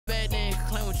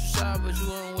side, but you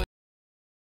gonna wait.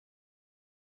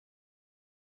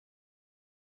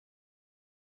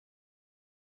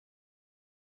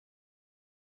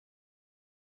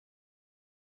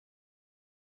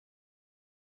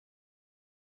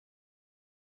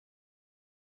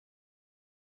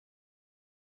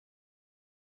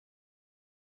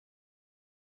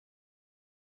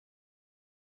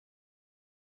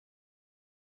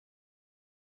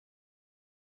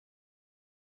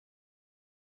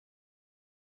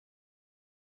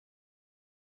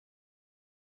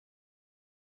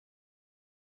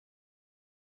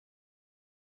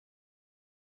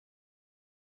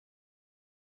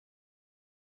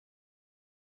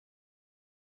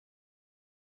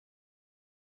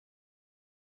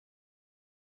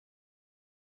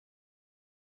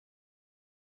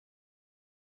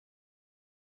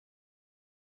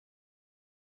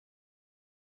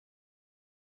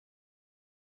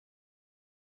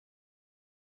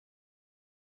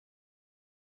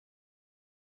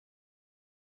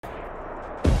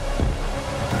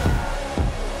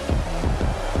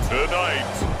 Tonight,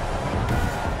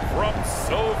 from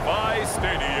SoFi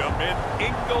Stadium in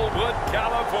Inglewood,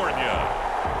 California,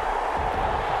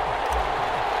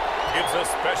 it's a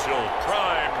special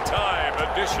prime time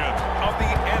edition of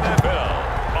the NFL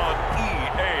on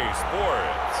EA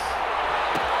Sports.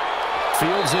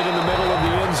 Fields it in the middle of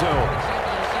the end zone.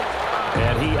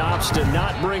 And he opts to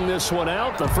not bring this one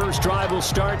out. The first drive will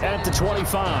start at the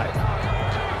 25.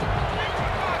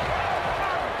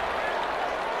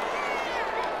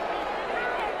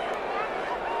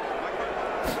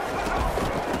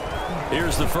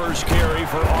 Here's the first carry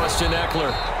for Austin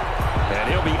Eckler.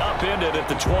 And he'll be upended at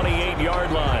the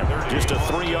 28-yard line. Just a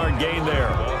 3-yard gain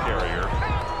there.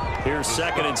 Here's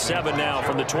 2nd and 7 now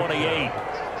from the 28.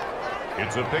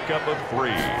 It's a pickup of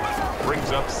 3.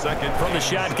 Brings up 2nd from the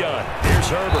shotgun. Here's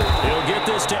Herbert. He'll get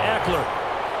this to Eckler.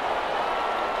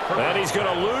 And he's going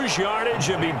to lose yardage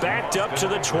and be backed up to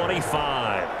the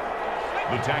 25.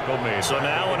 The tackle made. So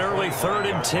now an early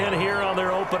 3rd and 10 here on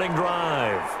their opening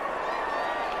drive.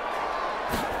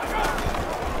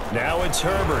 Now it's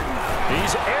Herbert.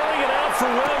 He's airing it out for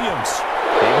Williams.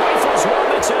 He rifles one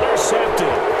that's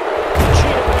intercepted.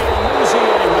 Cheetah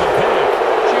with a pick.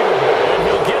 And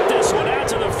he'll get this one out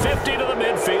to the 50 to the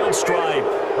midfield stripe.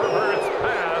 Herbert's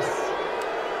pass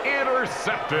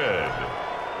intercepted.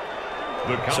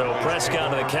 So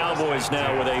Prescott and the Cowboys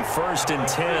now with a 1st and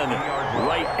 10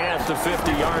 right at the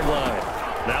 50-yard line.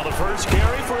 Now the first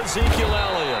carry for Ezekiel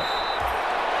Elliott.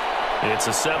 It's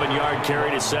a 7-yard carry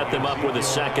to set them up with a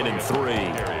 2nd and 3.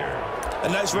 A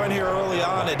nice run here early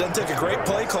on. It doesn't take a great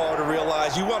play caller to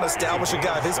realize you want to establish a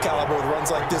guy of his caliber with runs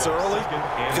like this early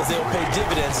because they'll pay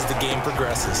dividends as the game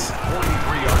progresses.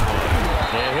 43-yard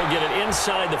line. And he'll get it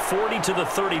inside the 40 to the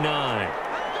 39.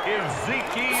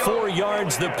 Ezekiel. 4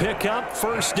 yards the pickup,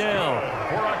 1st down.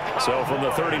 So from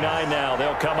the 39 now,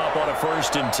 they'll come up on a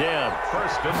 1st and 10.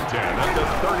 1st and 10 at the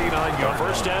 39-yard.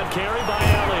 First down carry by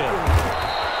Elliott.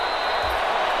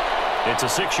 It's a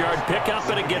 6-yard pickup,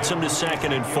 and it gets him to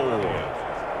 2nd and 4.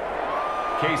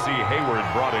 Casey Hayward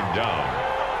brought him down.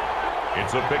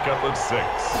 It's a pickup of 6.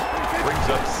 Brings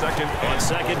up 2nd and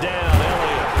 2nd down,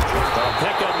 Elliott. A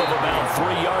pickup of about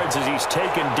 3 yards as he's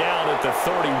taken down at the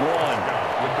 31.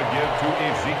 With the give to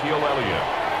Ezekiel Elliott.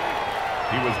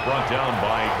 He was brought down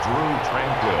by Drew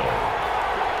Tranquill.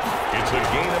 It's a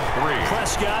gain of 3.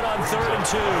 Prescott on 3rd and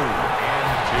 2.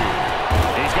 And 2.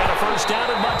 He's got a 1st down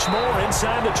and much more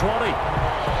inside the 20.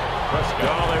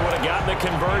 Oh, they would have gotten the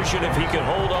conversion if he could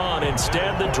hold on.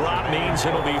 Instead, the drop means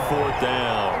it'll be 4th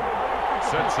down.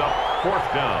 Sets up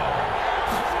 4th down.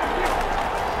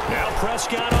 Now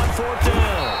Prescott on 4th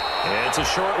down. And it's a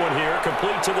short one here,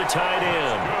 complete to the tight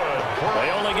end.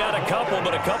 They only got a couple,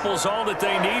 but a couple's all that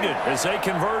they needed as they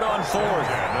convert on 4th.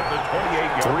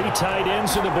 3 tight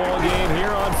ends in the ball game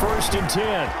here on 1st and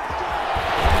 10.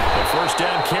 The 1st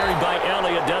down carry by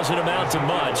Elliott doesn't amount to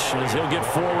much as he'll get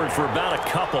forward for about a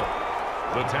couple.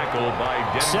 The tackle by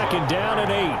Denver. 2nd down and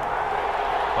 8.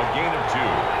 A gain of 2.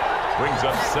 Brings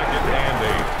up 2nd and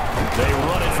 8. They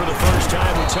run it for the first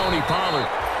time with Tony Pollard.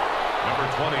 Number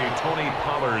 20, Tony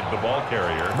Pollard, the ball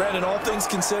carrier. Brandon, all things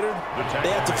considered,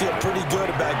 they have to feel pretty good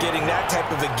about getting that type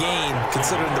of a gain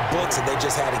considering the blitz that they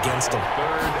just had against them.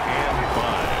 3rd and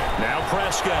 5. Now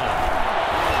Prescott.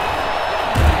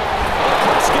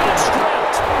 Prescott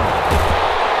stripped.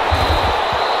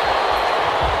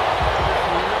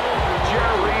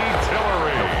 Jerry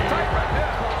Tillery.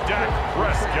 Dak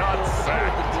Prescott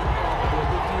sacked.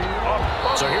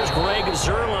 So here's Greg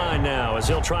Zuerlein now as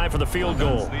he'll try for the field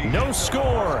goal. No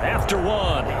score after 1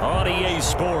 on EA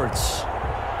Sports.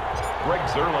 Greg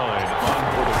Zuerlein on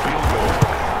for the field goal.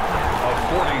 A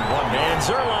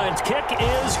Zerline's kick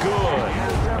is good.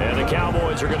 And the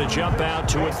Cowboys are going to jump out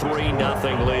to a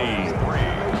 3-0 lead.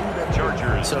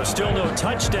 Chargers. So still no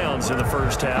touchdowns in the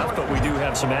first half, but we do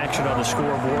have some action on the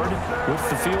scoreboard with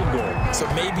the field goal. So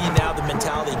maybe now the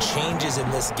mentality changes in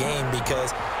this game,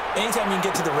 because anytime you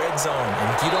get to the red zone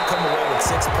and if you don't come away with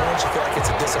 6 points, you feel like it's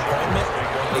a disappointment.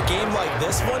 In a game like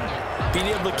this one,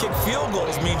 being able to kick field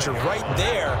goals means you're right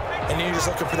there, and then you're just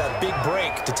looking for that big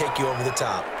break to take you over the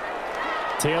top.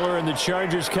 Taylor and the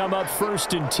Chargers come up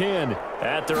 1st and 10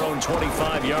 at their own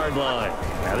 25-yard line.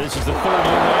 Now this is the 3rd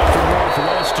and 9 for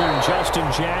Northwestern, Justin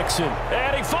Jackson.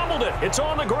 And he fumbled it. It's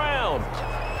on the ground.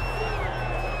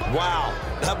 Wow,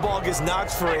 that ball gets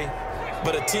knocked free,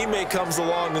 but a teammate comes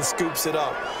along and scoops it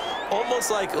up.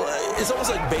 It's almost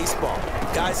like baseball.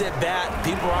 Guys at bat,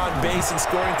 people are on base in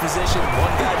scoring position.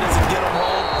 One guy doesn't get him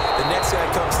home. The next guy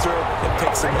comes through and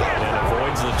picks him up. And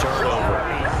avoids the turnover.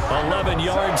 11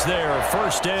 yards there,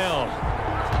 1st down.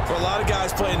 For a lot of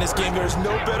guys playing this game, there's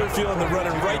no better feeling than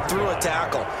running right through a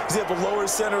tackle. He's able to lower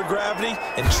his center of gravity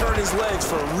and churn his legs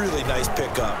for a really nice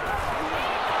pickup.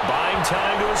 Buying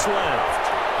time to his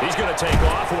left. He's going to take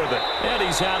off with it. And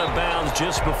he's out of bounds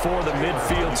just before the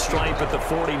midfield stripe at the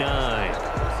 49.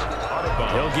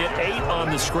 He'll get 8 on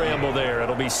the scramble there.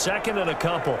 It'll be 2nd and a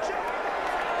couple.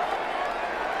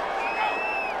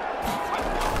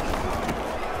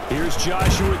 Here's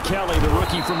Joshua Kelly, the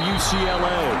rookie from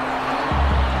UCLA.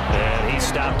 And he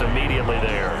stopped immediately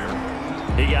there.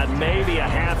 He got maybe a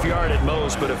half yard at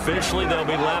most, but officially they'll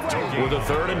be left with a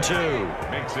 3rd and 2.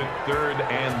 Makes it 3rd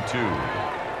and 2.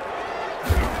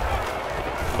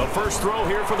 A first throw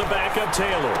here for the backup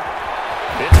Taylor.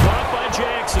 It's caught by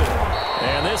Jackson.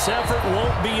 And this effort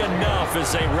won't be enough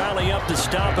as they rally up to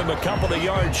stop him a couple of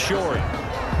yards short.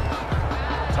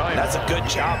 That's a good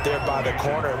job there by the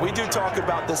corner. We do talk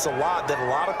about this a lot, that a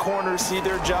lot of corners see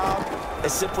their job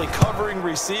as simply covering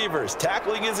receivers.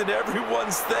 Tackling isn't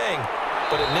everyone's thing.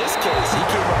 But in this case, he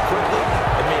came up quickly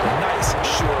and made a nice,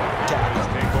 sure tackle.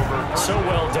 So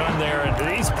well done there. And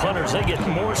these punters, they get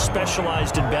more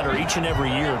specialized and better each and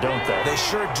every year, don't they? They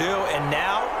sure do. And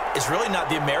now, it's really not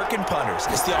the American punters.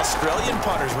 It's the Australian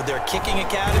punters with their kicking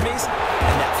academies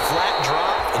and that flat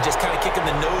drop and just kind of kicking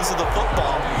the nose of the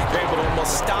football. They're able to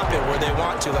almost stop it where they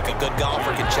want to, like a good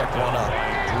golfer can check one up.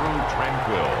 Drew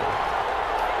Tranquil.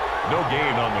 No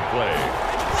gain on the play.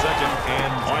 2nd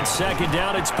and 10. On 2nd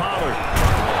down, it's Pollard.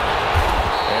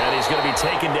 And he's going to be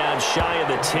taken down shy of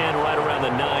the 10, right around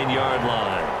the 9-yard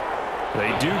line.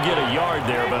 They do get a yard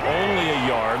there, but only a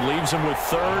yard. Leaves them with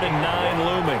 3rd and 9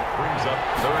 looming. Brings up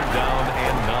 3rd down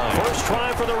and 9. First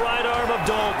try for the right arm of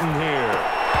Dalton here.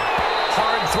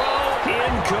 Hard throw,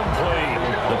 incomplete.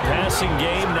 The passing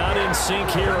game not in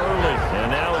sync here early.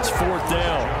 And now it's 4th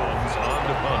down.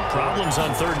 Problems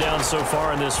on 3rd down so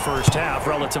far in this first half.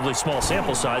 Relatively small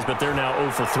sample size, but they're now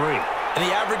 0 for 3. And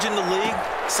the average in the league,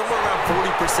 somewhere around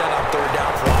 40% on 3rd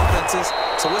down for offenses.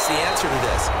 So what's the answer to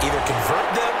this? Either convert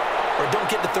them or don't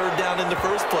get the 3rd down in the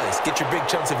first place. Get your big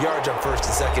chunks of yards on 1st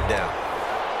and 2nd down.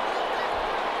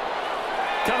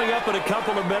 Coming up in a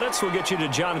couple of minutes, we'll get you to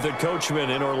Jonathan Coachman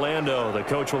in Orlando. The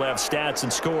coach will have stats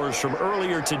and scores from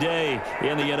earlier today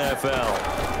in the NFL.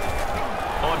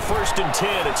 On 1st and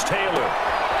 10, it's Taylor.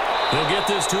 He'll get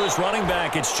this to his running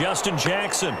back. It's Justin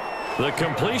Jackson. The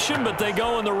completion, but they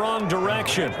go in the wrong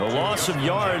direction. A loss of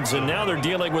yards, and now they're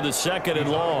dealing with a 2nd and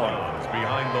long.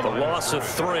 The loss of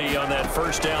 3 on that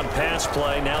 1st down pass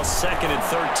play. Now 2nd and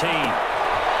 13.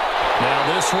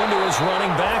 Now this one to his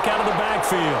running back out of the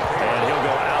backfield. And he'll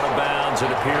go out of bounds.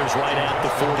 It appears right at the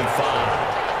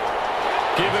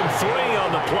 45. Give him 3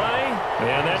 on the play,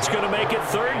 and that's going to make it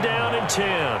 3rd down and 10.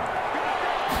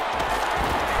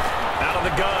 Out of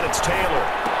the gun, it's Taylor.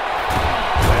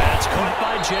 That's caught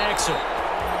by Jackson.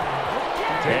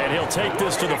 And he'll take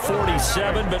this to the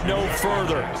 47, but no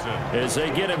further, as they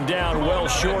get him down well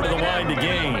short of the line to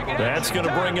gain. That's going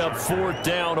to bring up 4th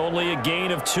down, only a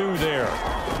gain of 2 there.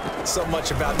 So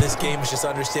much about this game is just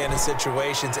understanding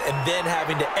situations and then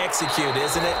having to execute,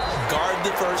 isn't it? Guard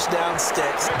the 1st down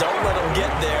sticks. Don't let them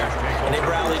get there. And they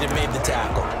rallied and made the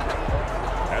tackle.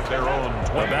 At their own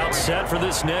 20. About set for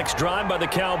this next drive by the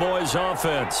Cowboys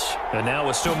offense. And now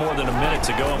with still more than a minute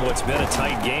to go in what's been a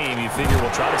tight game, you figure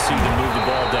we'll try to see them move the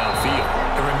ball downfield.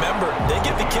 And remember, they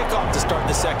get the kickoff to start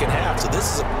the 2nd half, so this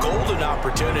is a golden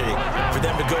opportunity for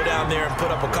them to go down there and put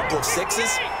up a couple of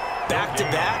 6s.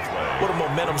 Back-to-back, what a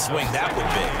momentum swing that would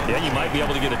be. Yeah, you might be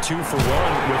able to get a 2-for-1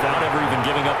 without ever even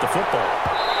giving up the football.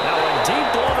 Now a deep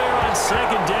ball there on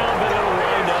 2nd down, but it'll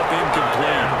wind up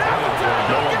incomplete.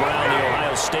 Noah Brown, the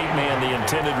Ohio State man, the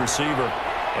intended receiver.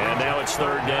 And now it's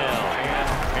 3rd down.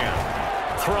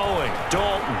 throwing.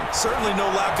 Dalton. Certainly no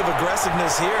lack of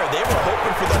aggressiveness here. They were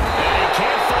hoping for the... And he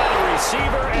can't find a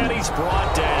receiver, and he's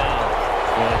brought down.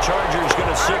 Well, the Chargers going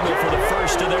to signal for the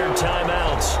first of their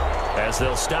timeouts as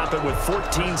they'll stop it with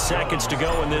 14 seconds to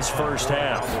go in this first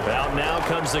half. Out now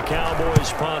comes the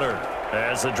Cowboys punter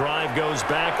as the drive goes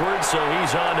backwards, so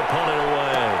he's on to punt it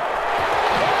away.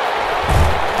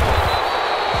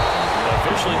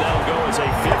 Officially, that'll go as a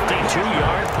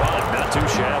 52-yard punt. Not too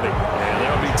shabby. And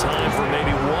there'll be time for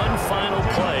maybe one final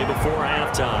play before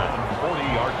halftime.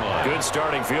 40-yard line. Good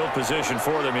starting field position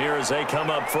for them here as they come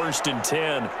up 1st and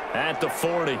 10 at the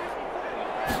 40.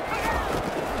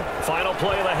 Final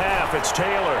play of the half. It's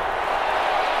Taylor.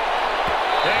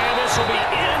 And this will be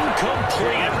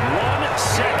incomplete. 1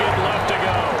 second left to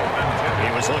go. He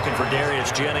was looking for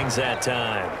Darius Jennings that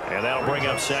time. And that'll bring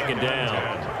up 2nd down.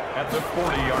 At the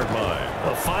 40-yard line.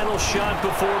 A final shot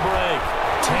before break.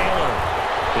 Taylor.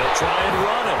 He'll try and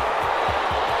run it.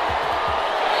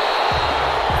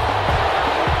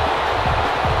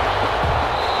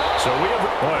 So we have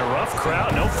a rough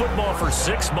crowd. No football for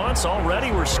 6 months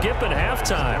already. We're skipping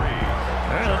halftime.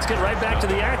 All right, let's get right back to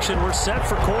the action. We're set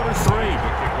for quarter 3.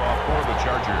 Kickoff for the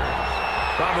Chargers.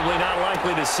 Probably not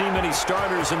likely to see many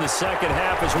starters in the second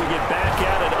half as we get back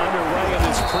at it underway in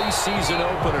this preseason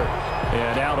opener.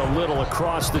 And out a little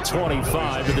across the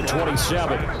 25 to the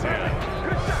 27.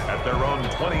 At their own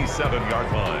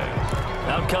 27-yard line.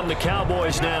 Out come the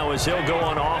Cowboys now as they'll go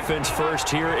on offense first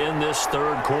here in this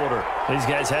 3rd quarter. These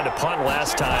guys had to punt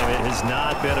last time. It has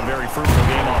not been a very fruitful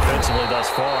game offensively thus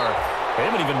far. They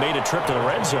haven't even made a trip to the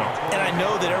red zone. And I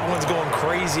know that everyone's going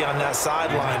crazy on that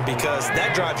sideline because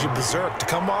that drives you berserk to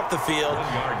come off the field,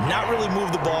 not really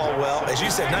move the ball well. As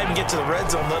you said, not even get to the red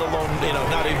zone, let alone,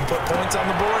 not even put points on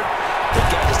the board.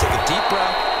 They've got to just take a deep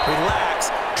breath,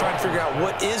 relax, try and figure out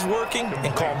what is working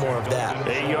and call more of that.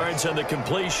 8 yards on the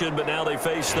completion, but now they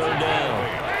face 3rd down.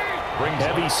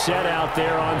 Heavy set out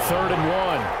there on 3rd and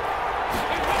 1.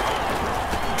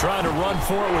 Trying to run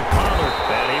for it with Pollard.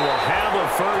 And he will have a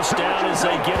first down as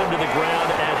they get him to the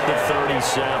ground at the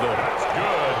 37.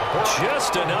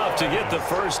 Just enough to get the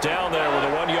first down there with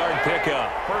a 1-yard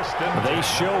pickup. They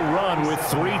show run with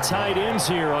 3 tight ends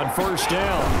here on 1st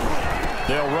down.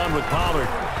 They'll run with Pollard.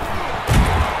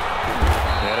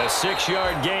 And a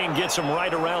 6-yard gain gets him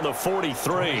right around the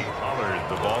 43.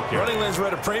 Running lanes were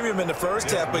at a premium in the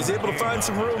first half, but he's able to find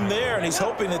some room there, and he's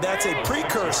hoping that that's a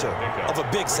precursor of a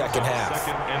big second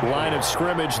half. Line of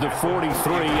scrimmage, the 43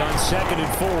 on 2nd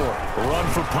and 4. Run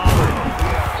for Pollard.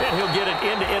 And he'll get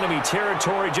it into enemy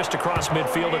territory just across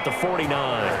midfield at the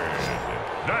 49.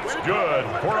 That's good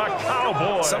for a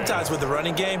Cowboy. Sometimes with the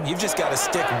running game, you've just got to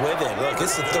stick with it. Look,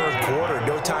 it's the 3rd quarter,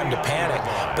 no time to panic.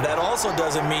 But that also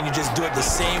doesn't mean you just do it the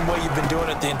same way you've been doing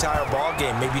it the entire ball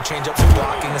game. Maybe change up some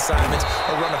blocking assignments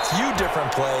or run a few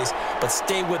different plays, but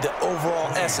stay with the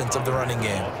overall essence of the running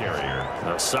game.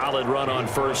 A solid run on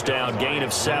 1st down. Gain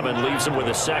of 7 leaves them with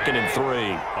a 2nd and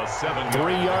 3.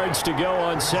 3 yards to go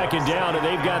on 2nd down, and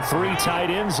they've got 3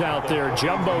 tight ends out there.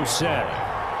 Jumbo set.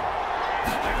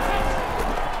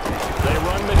 They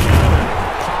run the counter.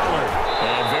 Pollard.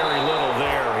 And very little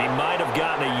there. He might have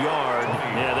gotten a yard.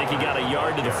 Yeah, I think he got a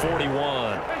yard to the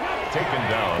 41. Taken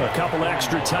down. A couple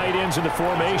extra tight ends in the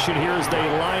formation here as they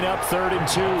line up 3rd and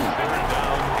 2. 3rd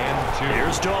down and 2.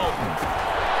 Here's Dalton.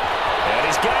 And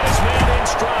he's got his man in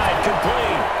stride,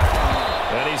 complete.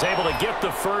 And he's able to get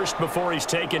the first before he's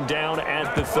taken down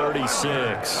at the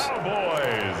 36.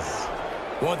 Cowboys.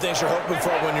 One thing you're hoping for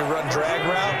when you run drag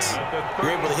routes,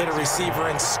 you're able to hit a receiver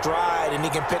in stride, and he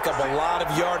can pick up a lot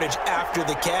of yardage after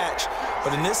the catch.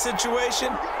 But in this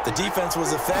situation, the defense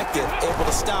was effective, able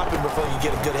to stop him before you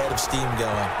get a good head of steam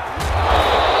going.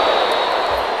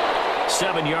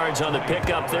 7 yards on the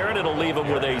pickup there, and it'll leave him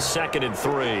with a 2nd and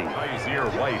 3.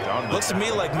 Looks to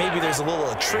me like maybe there's a little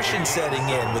attrition setting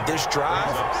in with this drive,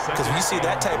 because when you see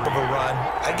that type of a run,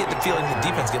 I get the feeling the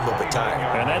defense getting a little bit tired.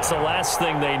 And that's the last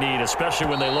thing they need, especially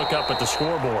when they look up at the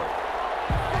scoreboard.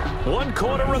 1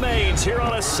 quarter remains here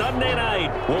on a Sunday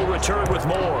night. We'll return with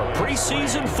more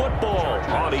preseason football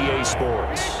on EA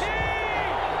Sports.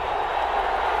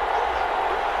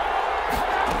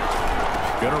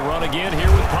 Going to run again here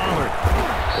with Pollard.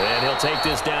 And he'll take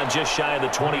this down just shy of the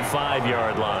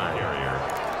 25-yard line.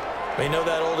 You know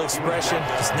that old expression,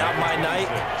 it's not my night?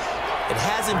 It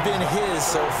hasn't been his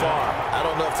so far. I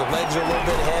don't know if the legs are a little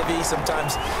bit heavy.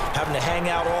 Sometimes having to hang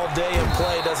out all day and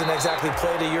play doesn't exactly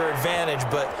play to your advantage,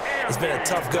 but it's been a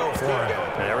tough go for him.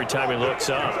 And every time he looks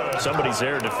up, somebody's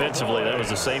there defensively. That was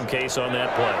the same case on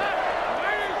that play.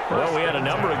 Well, we had a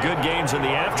number of good games in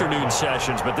the afternoon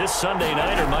sessions, but this Sunday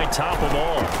nighter might top them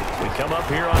all. We come up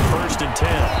here on 1st and 10.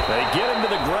 They get him to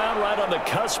the ground right on the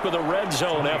cusp of the red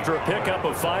zone after a pickup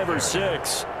of 5 or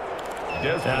 6.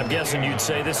 Now, I'm guessing you'd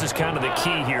say this is kind of the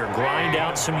key here. Grind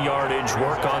out some yardage,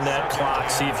 work on that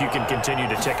clock, see if you can continue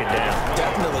to tick it down.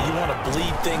 Definitely, you want to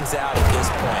bleed things out at this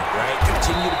point, right?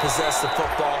 Continue to possess the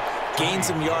football, gain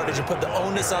some yardage, and put the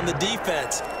onus on the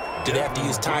defense. Do they have to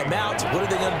use timeouts? What are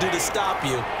they going to do to stop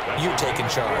you? You're taking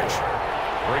charge.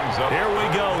 Here we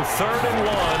go, 3rd and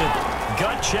 1.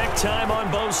 Gut check time on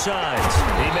both sides.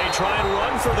 He may try and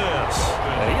run for this.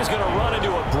 And he's going to run into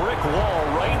a brick wall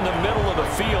right in the middle of the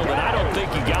field, and I don't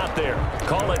think he got there.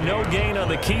 Call it no gain on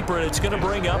the keeper, and it's going to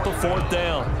bring up a 4th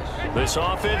down. This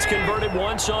offense converted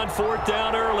once on 4th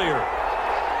down earlier.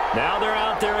 Now they're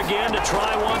out there again to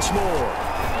try once more.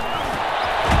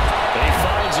 And he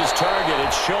finds his target.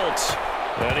 It's Schultz.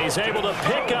 And he's able to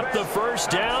pick up the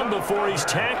 1st down before he's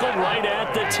tackled right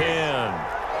at the 10.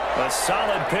 A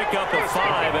solid pickup of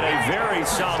 5 and a very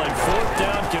solid 4th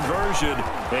down conversion.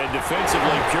 And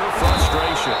defensively, pure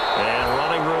frustration. And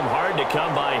running room hard to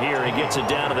come by here. He gets it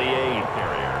down to the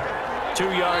 8.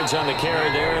 2 yards on the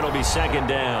carry there. It'll be 2nd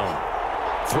down.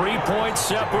 3 points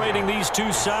separating these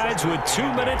two sides with 2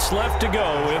 minutes left to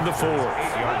go in the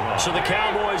 4th. So the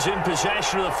Cowboys in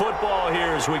possession of the football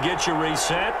here as we get you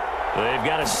reset. They've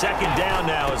got a 2nd down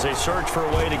now as they search for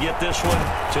a way to get this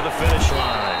one to the finish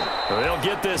line. They'll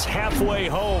get this halfway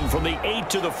home from the 8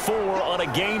 to the 4 on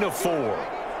a gain of 4.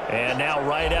 And now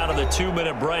right out of the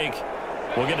 2-minute break,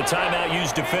 we'll get a timeout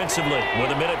used defensively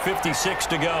with 1:56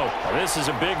 to go. Now, this is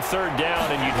a big 3rd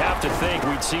down, and you'd have to think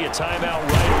we'd see a timeout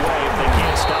right away if they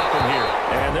can't stop him here.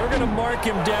 And they're going to mark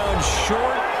him down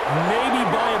short, maybe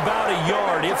by about a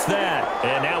yard, if that.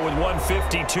 And now with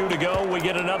 1:52 to go, we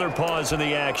get another pause in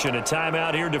the action. A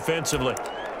timeout here defensively.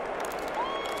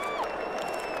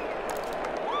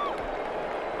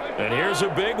 And here's a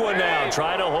big one now.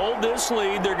 Try to hold this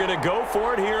lead. They're going to go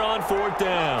for it here on 4th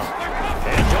down.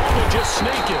 And Dalton just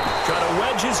sneaking. Try to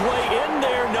wedge his way in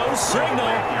there. No signal.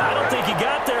 I don't think he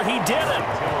got there. He didn't.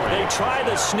 They try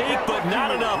the sneak, but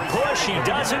not enough push. He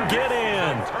doesn't get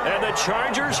in. And the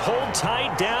Chargers hold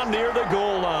tight down near the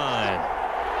goal line.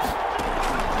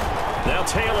 Now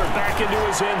Taylor back into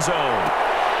his end zone.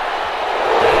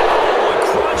 And a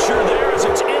crusher there as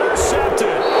it's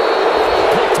intercepted.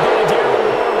 Picked by Darren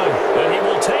Warren, and he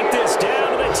will take this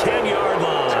down to the 10-yard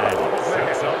line.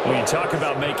 When you talk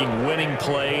about making winning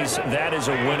plays, that is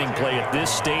a winning play at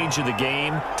this stage of the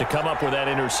game. To come up with that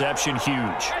interception,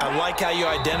 huge. I like how you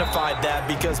identified that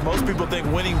because most people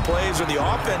think winning plays are the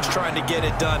offense trying to get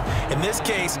it done. In this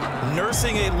case,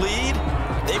 nursing a lead,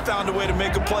 they found a way to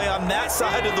make a play on that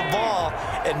side of the ball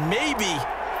and maybe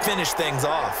finish things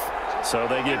off. So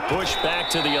they get pushed back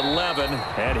to the 11,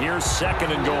 and here's 2nd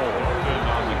and goal.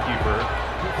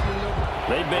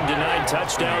 They've been denied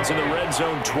touchdowns in the red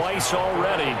zone twice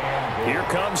already. Here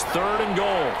comes 3rd and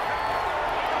goal.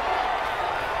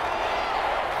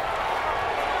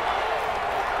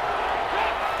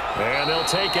 And they'll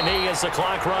take a knee as the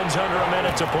clock runs under a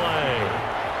minute to play.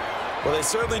 Well, they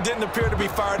certainly didn't appear to be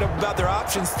fired up about their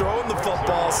options throwing the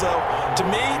football. So, to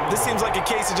me, this seems like a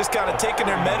case of just kind of taking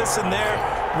their medicine there,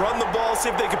 run the ball, see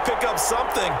if they could pick up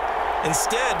something.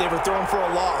 Instead, they were throwing for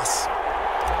a loss.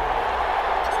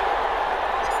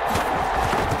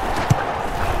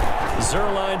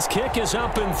 Zerline's kick is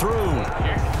up and through.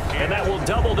 And that will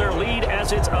double their lead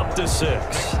as it's up to 6.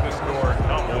 The score,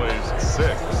 Cowboys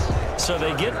 6. So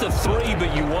they get the 3,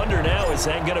 but you wonder now, is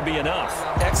that going to be enough?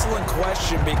 Excellent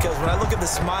question, because when I look at the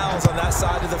smiles on that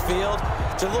side of the field,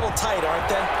 they're a little tight, aren't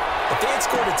they? If they had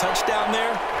scored a touchdown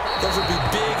there, those would be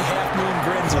big half-moon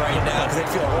grins right now because they'd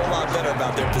feel a whole lot better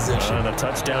about their position. And a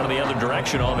touchdown in the other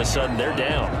direction, all of a sudden, they're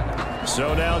down.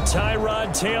 So now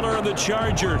Tyrod Taylor and the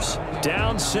Chargers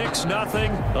down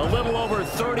 6-0, a little over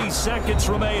 30 seconds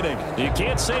remaining. You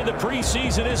can't say the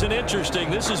preseason isn't interesting.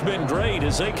 This has been great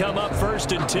as they come up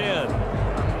 1st and 10.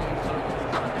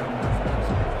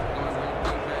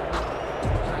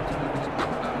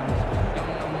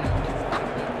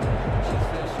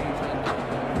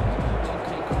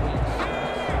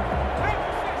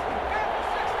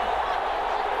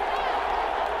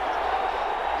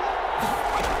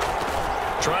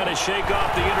 Trying to shake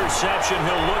off the interception.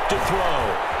 He'll look to throw.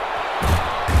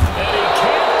 And he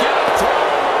can't get a throw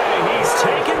away. He's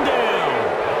taken down.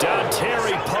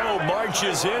 Dontari Poe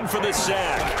marches in for the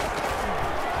sack.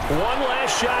 One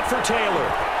last shot for Taylor.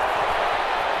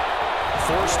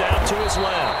 Forced out to his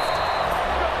left.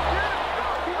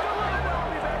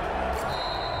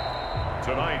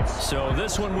 To nights. So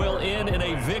this one will end in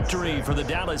a victory for the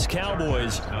Dallas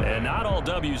Cowboys. And not all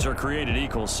W's are created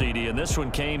equal, CD, and this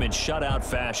one came in shutout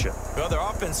fashion. Well, their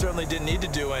offense certainly didn't need to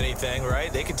do anything,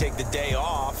 right? They could take the day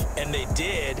off, and they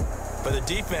did. But the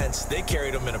defense, they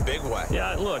carried them in a big way.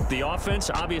 Yeah, look, the offense,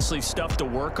 obviously stuff to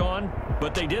work on,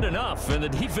 but they did enough, and the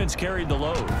defense carried the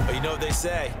load. But you know what they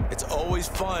say, it's always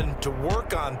fun to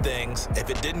work on things if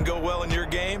it didn't go well in your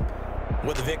game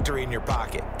with a victory in your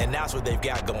pocket, and that's what they've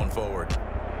got going forward.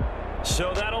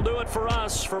 So that'll do it for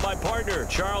us. For my partner,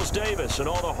 Charles Davis, and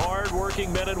all the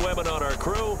hard-working men and women on our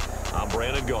crew, I'm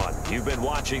Brandon Gaudin. You've been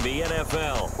watching the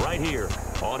NFL right here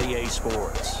on EA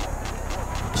Sports.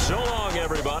 So long,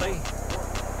 everybody.